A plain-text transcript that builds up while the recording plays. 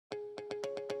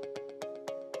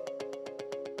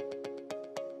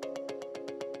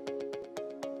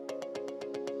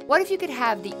What if you could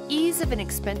have the ease of an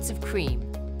expensive cream,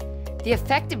 the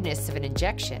effectiveness of an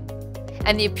injection,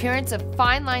 and the appearance of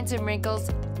fine lines and wrinkles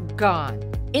gone?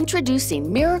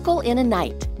 Introducing Miracle in a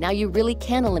Night. Now you really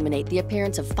can eliminate the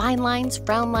appearance of fine lines,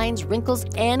 frown lines, wrinkles,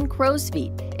 and crow's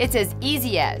feet. It's as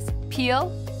easy as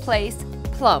peel, place,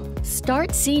 plump.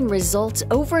 Start seeing results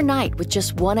overnight with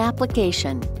just one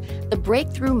application. The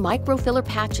breakthrough microfiller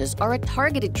patches are a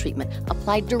targeted treatment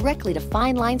applied directly to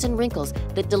fine lines and wrinkles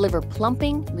that deliver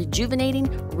plumping, rejuvenating,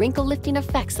 wrinkle-lifting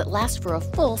effects that last for a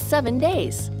full 7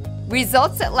 days.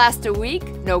 Results that last a week,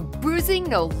 no bruising,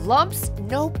 no lumps,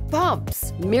 no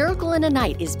bumps. Miracle in a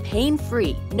Night is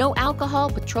pain-free, no alcohol,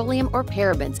 petroleum, or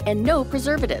parabens, and no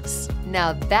preservatives.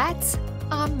 Now that's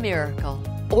a miracle.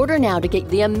 Order now to get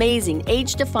the amazing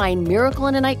age-defying Miracle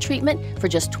in a Night treatment for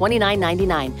just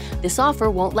 $29.99. This offer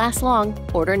won't last long.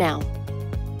 Order now.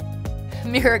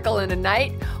 Miracle in a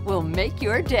Night will make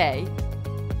your day.